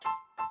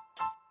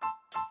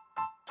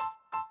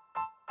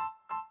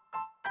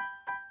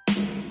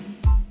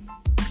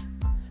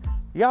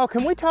Y'all,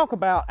 can we talk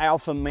about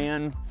alpha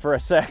men for a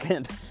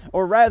second?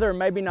 Or rather,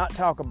 maybe not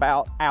talk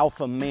about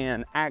alpha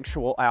men,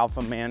 actual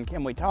alpha men.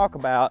 Can we talk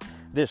about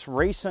this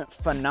recent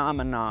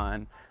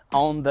phenomenon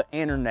on the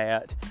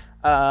internet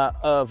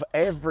of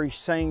every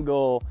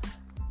single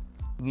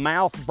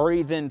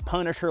mouth-breathing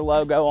Punisher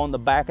logo on the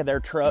back of their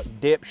truck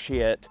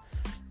dipshit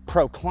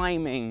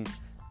proclaiming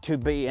to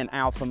be an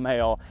alpha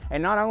male?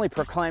 And not only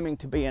proclaiming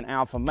to be an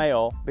alpha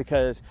male,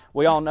 because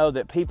we all know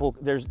that people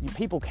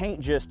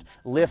can't just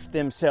lift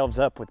themselves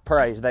up with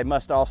praise. They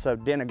must also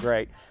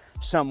denigrate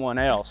someone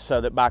else so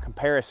that by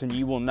comparison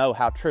you will know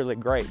how truly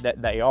great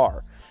that they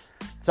are.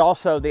 It's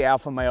also the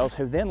alpha males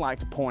who then like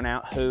to point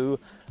out who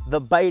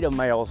the beta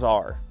males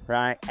are,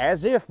 right?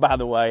 As if, by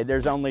the way,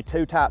 there's only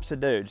two types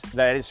of dudes.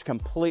 That is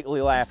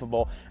completely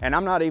laughable. And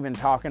I'm not even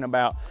talking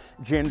about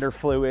gender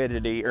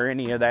fluidity or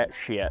any of that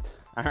shit.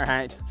 All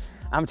right,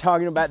 I'm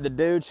talking about the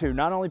dudes who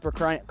not only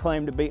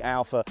claim to be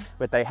alpha,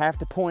 but they have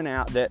to point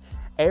out that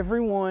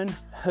everyone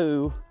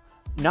who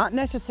not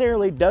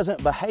necessarily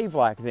doesn't behave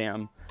like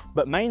them,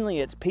 but mainly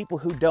it's people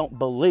who don't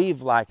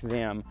believe like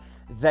them,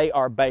 they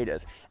are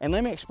betas. And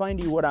let me explain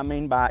to you what I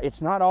mean by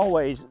it's not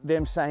always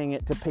them saying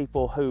it to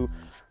people who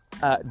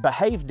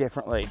behave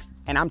differently.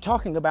 And I'm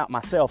talking about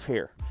myself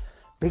here,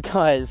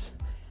 because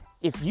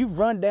if you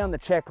run down the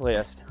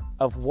checklist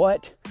of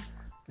what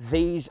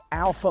these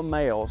alpha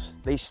males,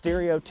 these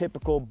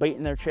stereotypical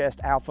beating their chest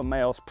alpha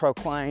males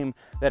proclaim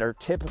that are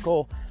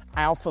typical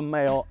alpha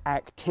male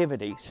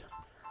activities,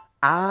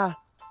 I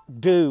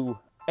do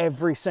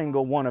every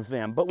single one of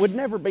them, but would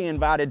never be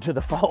invited to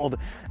the fold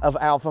of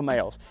alpha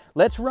males.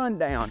 Let's run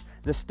down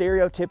the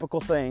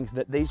stereotypical things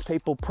that these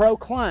people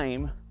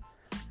proclaim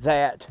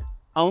that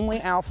only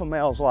alpha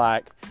males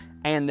like,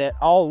 and that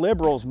all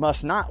liberals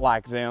must not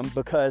like them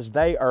because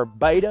they are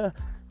beta,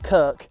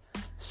 cuck,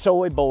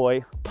 soy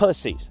boy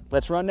pussies.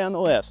 Let's run down the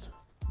list.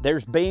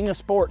 There's being a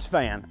sports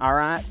fan, all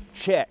right?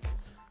 Check.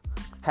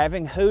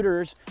 Having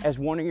Hooters as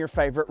one of your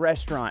favorite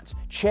restaurants.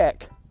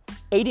 Check.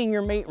 Eating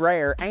your meat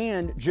rare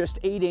and just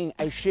eating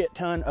a shit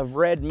ton of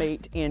red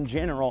meat in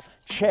general.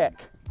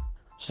 Check.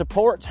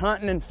 Supports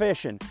hunting and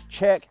fishing.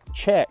 Check,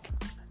 check.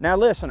 Now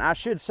listen, I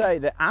should say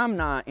that I'm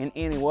not in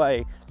any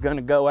way going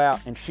to go out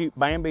and shoot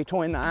Bambi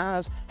between the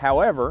eyes.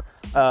 However,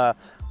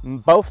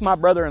 both my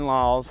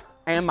brother-in-laws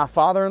and my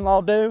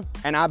father-in-law do,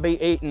 and I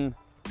be eating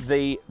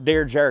the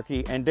deer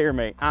jerky and deer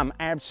meat. I'm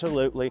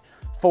absolutely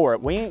for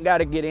it. We ain't got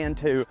to get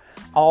into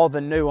all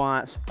the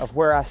nuance of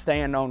where I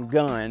stand on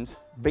guns,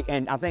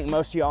 and I think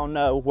most of y'all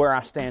know where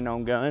I stand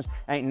on guns.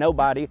 Ain't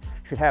nobody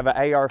should have an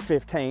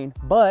AR-15,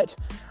 but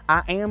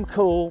I am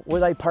cool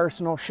with a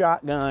personal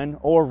shotgun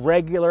or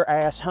regular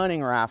ass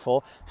hunting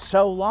rifle,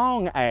 so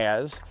long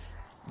as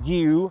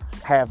you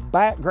have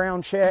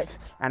background checks,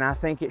 and I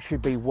think it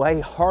should be way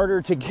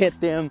harder to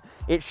get them.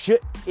 It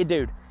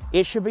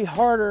should be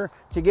harder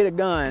to get a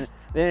gun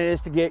than it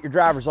is to get your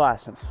driver's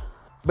license.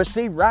 But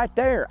see, right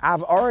there,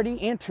 I've already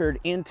entered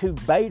into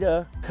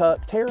beta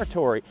cuck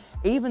territory.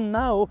 Even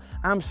though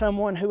I'm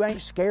someone who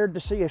ain't scared to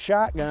see a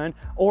shotgun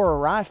or a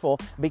rifle,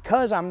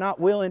 because I'm not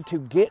willing to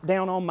get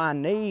down on my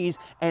knees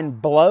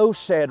and blow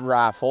said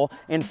rifle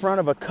in front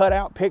of a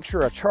cutout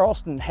picture of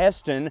Charleston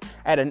Heston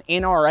at an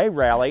NRA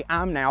rally,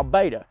 I'm now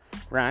beta,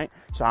 right?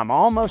 So I'm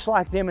almost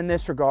like them in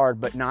this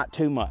regard, but not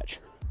too much.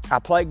 I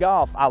play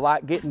golf. I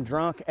like getting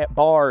drunk at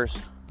bars.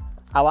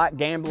 I like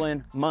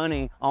gambling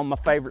money on my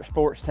favorite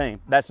sports team.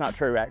 That's not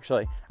true,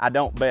 actually. I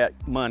don't bet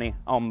money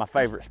on my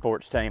favorite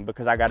sports team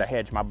because I got to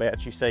hedge my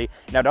bets, you see.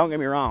 Now, don't get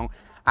me wrong.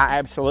 I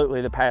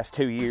absolutely, the past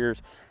 2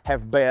 years,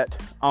 have bet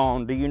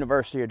on the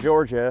University of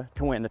Georgia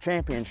to win the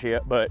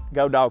championship, but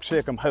go dog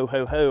sick 'em, hoo,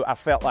 hoo, hoo. I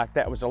felt like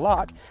that was a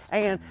lock,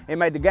 and it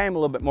made the game a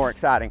little bit more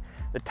exciting.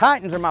 The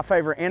Titans are my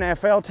favorite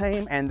NFL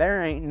team, and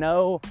there ain't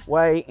no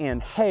way in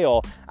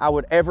hell I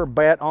would ever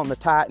bet on the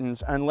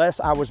Titans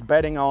unless I was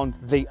betting on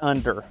the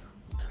under.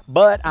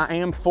 But I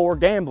am for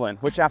gambling,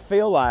 which I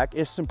feel like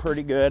is some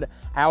pretty good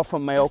alpha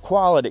male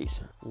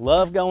qualities.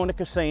 Love going to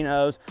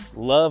casinos,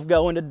 love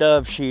going to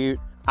dove shoot.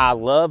 I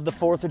love the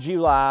 4th of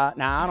July.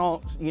 Now, I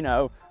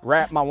don't,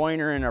 wrap my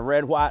wiener in a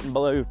red, white, and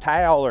blue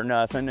towel or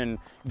nothing and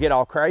get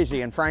all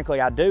crazy. And frankly,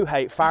 I do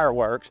hate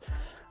fireworks.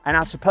 And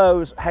I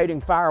suppose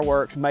hating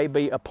fireworks may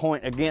be a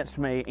point against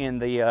me in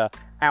the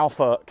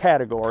alpha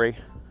category.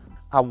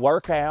 I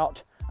work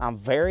out. I'm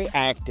very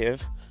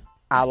active.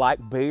 I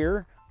like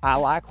beer. I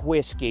like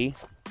whiskey,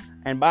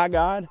 and by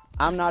God,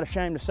 I'm not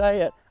ashamed to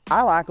say it,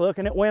 I like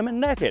looking at women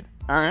naked,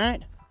 all right?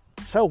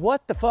 So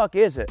what the fuck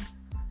is it?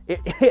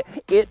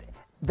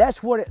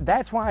 That's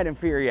why it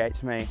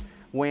infuriates me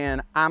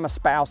when I'm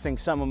espousing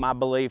some of my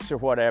beliefs or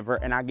whatever,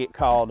 and I get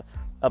called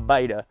a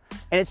beta.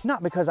 And it's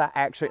not because I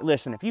actually,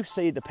 listen, if you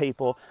see the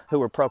people who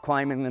are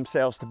proclaiming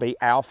themselves to be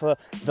alpha,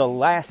 the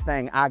last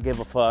thing I give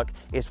a fuck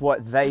is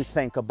what they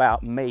think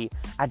about me.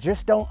 I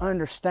just don't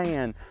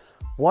understand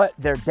what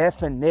their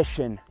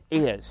definition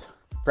is,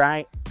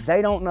 right?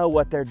 They don't know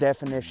what their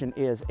definition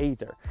is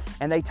either.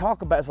 And they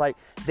talk about, it's like,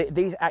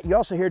 these, you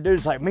also hear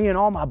dudes like, me and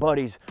all my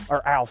buddies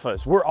are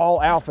alphas. We're all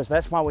alphas.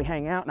 That's why we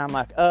hang out. And I'm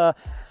like,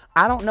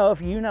 I don't know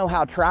if you know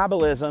how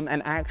tribalism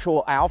and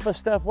actual alpha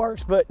stuff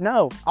works, but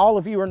no, all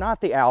of you are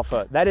not the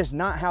alpha. That is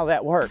not how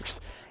that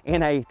works.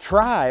 In a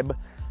tribe,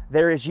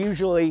 there is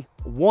usually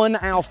one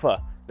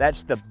alpha.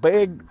 That's the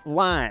big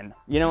line,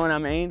 you know what I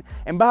mean?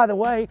 And by the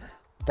way,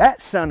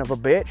 that son of a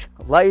bitch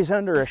lays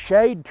under a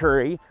shade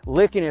tree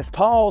licking his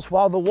paws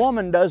while the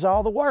woman does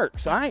all the work.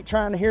 So I ain't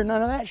trying to hear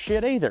none of that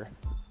shit either.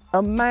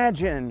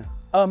 Imagine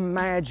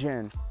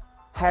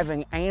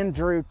having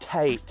Andrew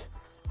Tate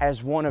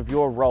as one of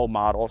your role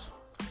models.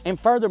 And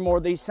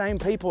furthermore, these same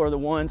people are the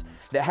ones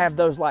that have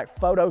those like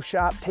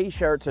Photoshop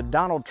t-shirts of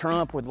Donald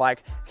Trump with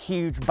like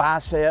huge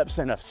biceps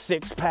and a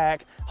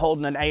six-pack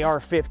holding an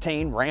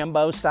AR-15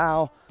 Rambo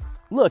style.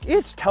 Look,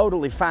 it's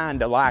totally fine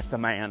to like the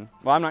man.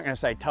 Well, I'm not gonna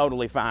say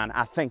totally fine.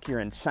 I think you're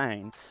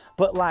insane.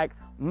 But like,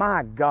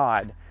 my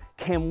God,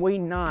 can we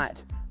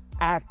not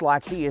act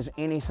like he is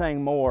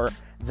anything more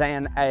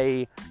than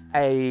a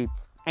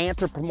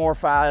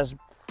anthropomorphized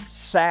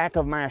sack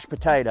of mashed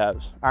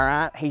potatoes, all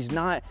right?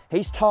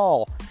 He's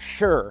tall,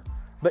 sure,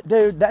 but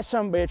dude, that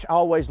sumbitch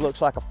always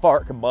looks like a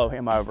fart could blow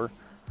him over.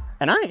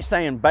 And I ain't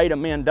saying beta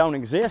men don't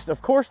exist,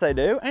 of course they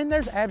do, and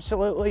there's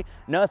absolutely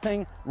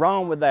nothing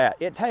wrong with that.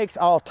 It takes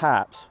all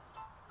types.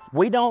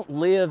 We don't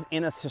live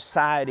in a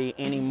society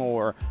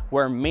anymore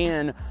where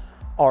men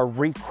are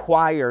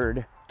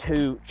required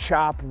to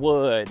chop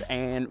wood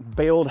and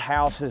build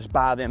houses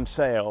by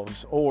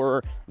themselves,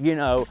 or, you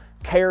know,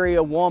 carry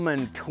a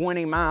woman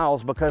 20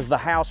 miles because the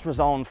house was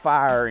on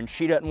fire and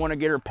she doesn't want to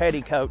get her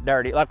petticoat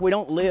dirty. Like, we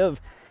don't live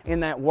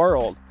in that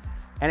world.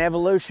 And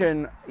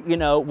evolution, you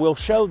know, will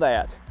show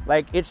that.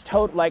 Like, it's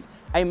total, like,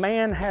 a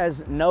man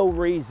has no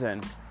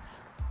reason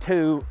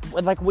to,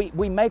 like,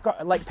 we make,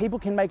 like, people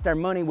can make their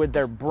money with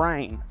their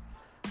brain.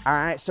 All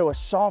right, so a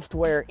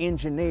software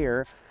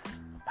engineer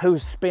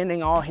who's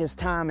spending all his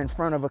time in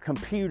front of a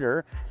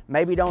computer,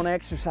 maybe don't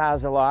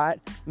exercise a lot,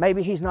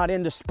 maybe he's not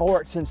into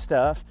sports and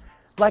stuff.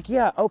 Like,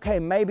 yeah, okay,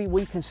 maybe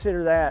we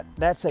consider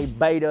that's a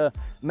beta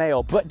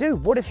male. But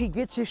dude, what if he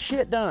gets his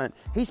shit done?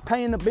 He's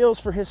paying the bills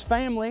for his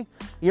family.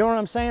 You know what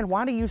I'm saying?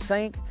 Why do you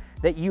think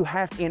that you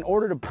have to, in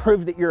order to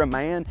prove that you're a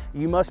man,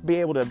 you must be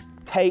able to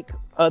take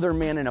other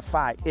men in a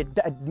fight? It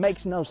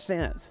makes no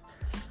sense.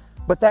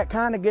 But that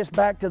kind of gets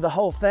back to the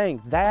whole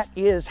thing. That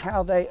is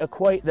how they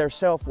equate their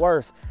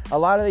self-worth. A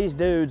lot of these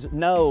dudes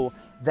know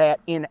that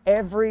in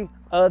every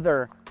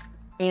other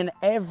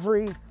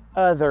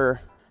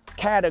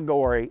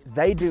category,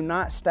 they do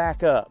not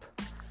stack up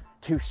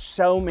to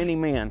so many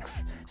men,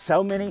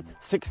 so many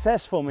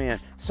successful men,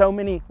 so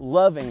many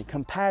loving,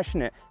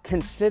 compassionate,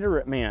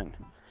 considerate men.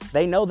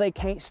 They know they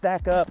can't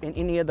stack up in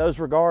any of those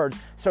regards,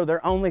 so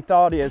their only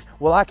thought is,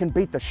 well, I can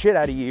beat the shit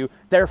out of you,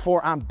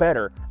 therefore I'm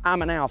better,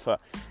 I'm an alpha.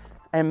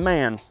 And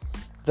man,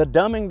 the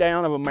dumbing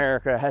down of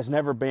America has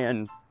never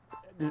been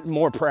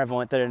more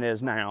prevalent than it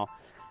is now.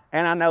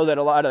 And I know that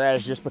a lot of that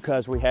is just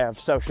because we have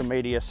social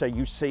media, so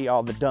you see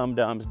all the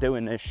dum-dums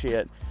doing this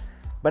shit.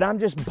 But I'm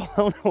just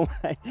blown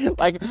away.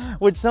 Like,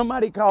 when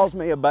somebody calls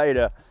me a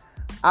beta,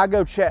 I'll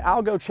go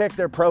check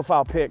their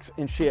profile pics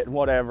and shit and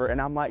whatever,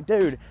 and I'm like,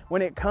 dude,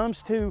 when it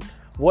comes to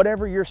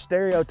whatever your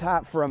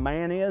stereotype for a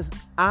man is,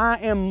 I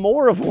am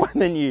more of one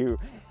than you.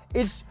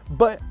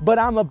 But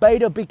I'm a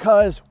beta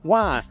because,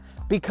 why?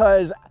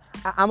 Because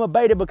I'm a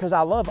beta because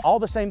I love all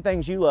the same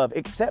things you love,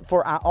 except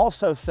for I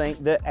also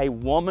think that a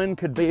woman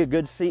could be a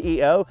good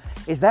CEO.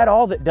 Is that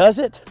all that does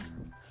it?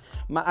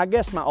 I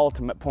guess my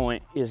ultimate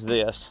point is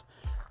this.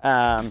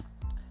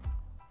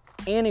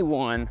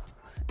 Anyone,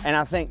 and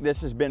I think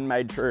this has been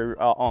made true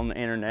on the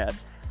internet,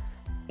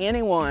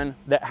 anyone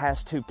that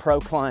has to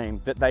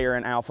proclaim that they are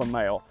an alpha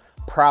male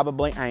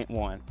probably ain't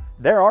one.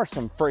 There are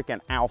some freaking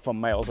alpha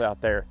males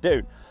out there.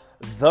 Dude,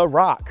 The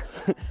Rock,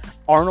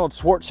 Arnold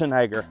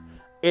Schwarzenegger,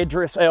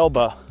 Idris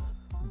Elba,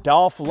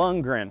 Dolph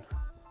Lundgren,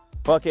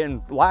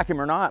 fucking like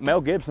him or not,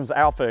 Mel Gibson's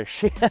alpha as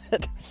shit.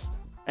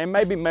 And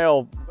maybe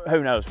Mel,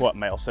 who knows what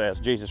Mel says,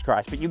 Jesus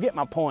Christ. But you get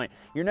my point.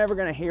 You're never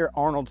going to hear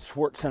Arnold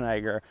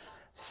Schwarzenegger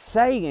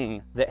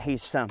saying that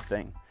he's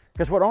something.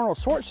 Because what Arnold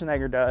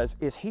Schwarzenegger does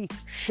is he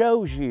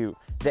shows you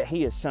that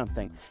he is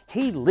something.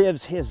 He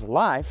lives his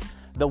life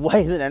the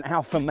way that an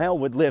alpha male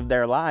would live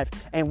their life,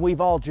 and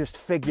we've all just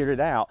figured it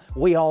out.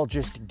 We all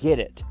just get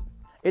it.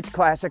 It's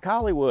classic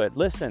Hollywood.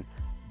 Listen,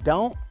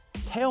 don't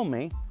tell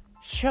me,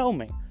 show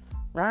me,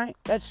 right?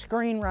 That's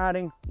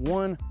screenwriting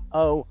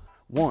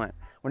 101.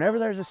 Whenever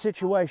there's a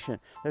situation,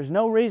 there's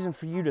no reason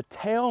for you to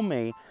tell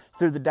me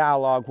through the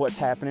dialogue what's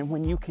happening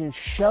when you can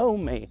show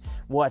me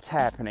what's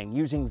happening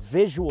using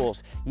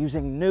visuals,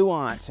 using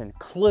nuance and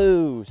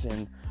clues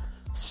and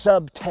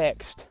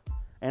subtext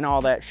and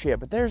all that shit.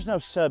 But there's no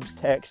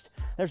subtext,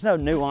 there's no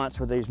nuance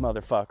with these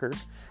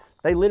motherfuckers.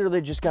 They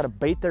literally just got to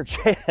beat their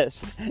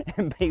chest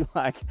and be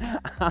like,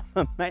 I'm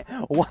a man.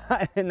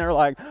 Why? And they're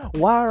like,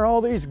 why are all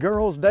these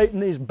girls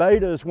dating these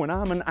betas when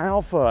I'm an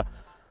alpha?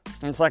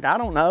 And it's like, I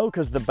don't know,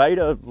 because the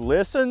beta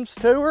listens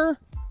to her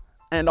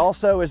and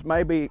also is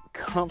maybe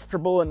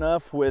comfortable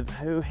enough with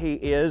who he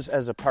is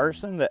as a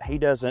person that he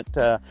doesn't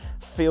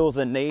feel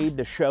the need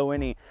to show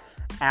any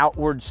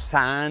outward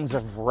signs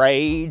of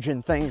rage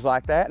and things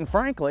like that. And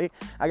frankly,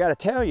 I got to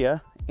tell you,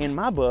 in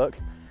my book,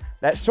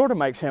 that sort of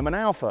makes him an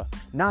alpha.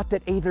 Not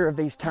that either of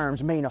these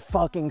terms mean a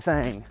fucking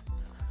thing.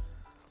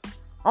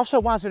 Also,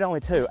 why is it only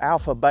two?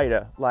 Alpha,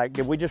 beta. Like,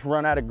 did we just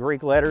run out of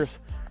Greek letters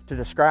to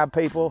describe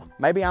people?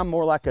 Maybe I'm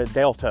more like a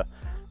delta.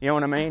 You know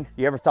what I mean?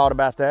 You ever thought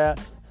about that?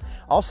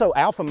 Also,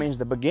 alpha means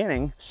the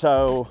beginning,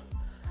 so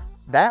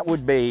that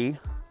would be,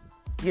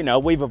 you know,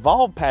 we've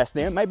evolved past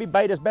them. Maybe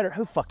beta's better.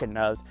 Who fucking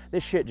knows?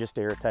 This shit just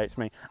irritates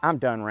me. I'm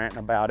done ranting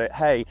about it.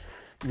 Hey,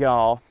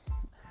 y'all,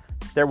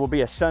 there will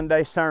be a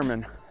Sunday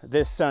sermon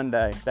this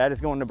Sunday. That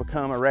is going to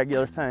become a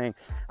regular thing.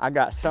 I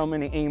got so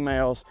many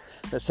emails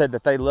that said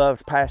that they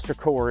loved Pastor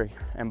Corey,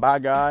 and by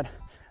God,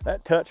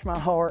 that touched my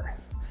heart.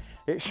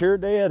 It sure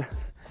did.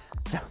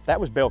 So, that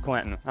was Bill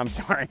Clinton. I'm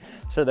sorry.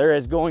 So there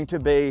is going to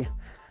be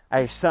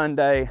a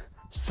Sunday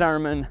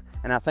sermon,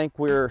 and I think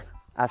we're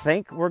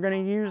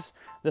going to use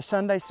the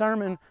Sunday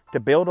sermon to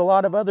build a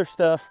lot of other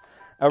stuff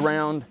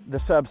around the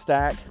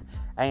Substack,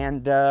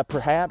 and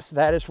perhaps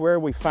that is where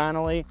we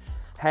finally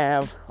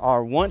have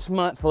our once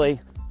monthly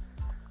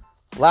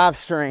live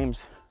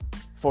streams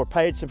for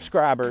paid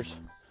subscribers.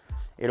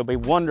 It'll be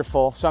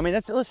wonderful. So I mean,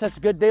 that's a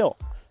good deal.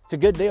 It's a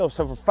good deal.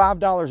 So for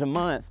 $5 a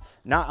month,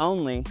 not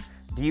only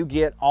do you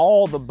get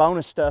all the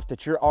bonus stuff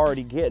that you're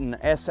already getting,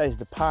 the essays,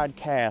 the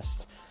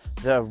podcasts,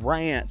 the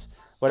rants,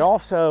 but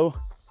also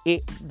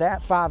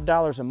that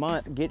 $5 a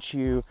month gets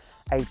you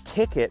a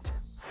ticket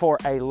for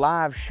a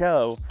live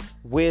show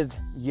with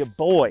your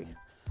boy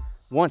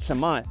once a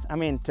month. I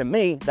mean, to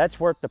me, that's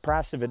worth the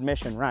price of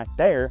admission right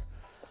there.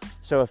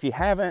 So if you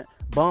haven't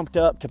bumped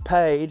up to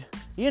paid,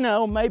 you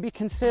know, maybe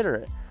consider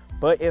it.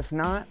 But if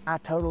not, I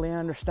totally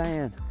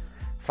understand.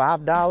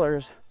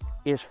 $5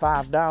 is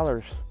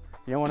 $5.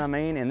 You know what I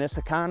mean? In this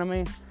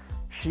economy,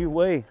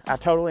 shoo-wee, I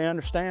totally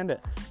understand it.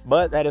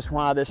 But that is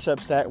why this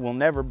Substack will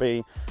never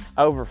be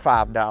over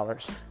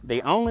 $5.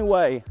 The only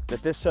way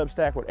that this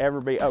Substack would ever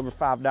be over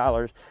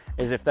 $5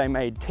 is if they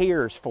made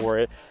tiers for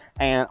it,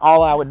 and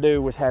all I would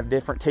do was have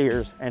different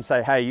tiers and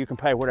say, hey, you can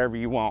pay whatever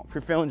you want. If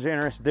you're feeling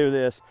generous, do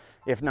this.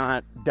 If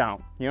not,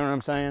 don't. You know what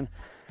I'm saying?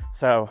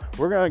 So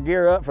we're going to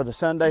gear up for the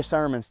Sunday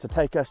sermons to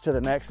take us to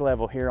the next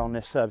level here on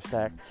this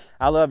Substack.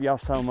 I love y'all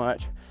so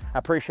much. I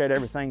appreciate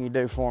everything you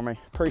do for me.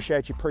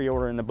 Appreciate you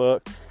pre-ordering the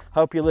book.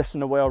 Hope you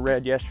listened to Well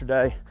Read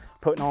yesterday.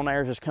 Putting on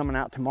Airs is coming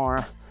out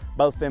tomorrow.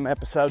 Both them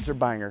episodes are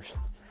bangers.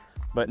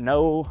 But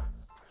no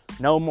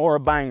more a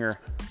banger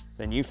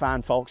than you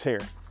fine folks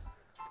here.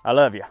 I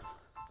love you.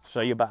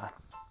 See you, bye.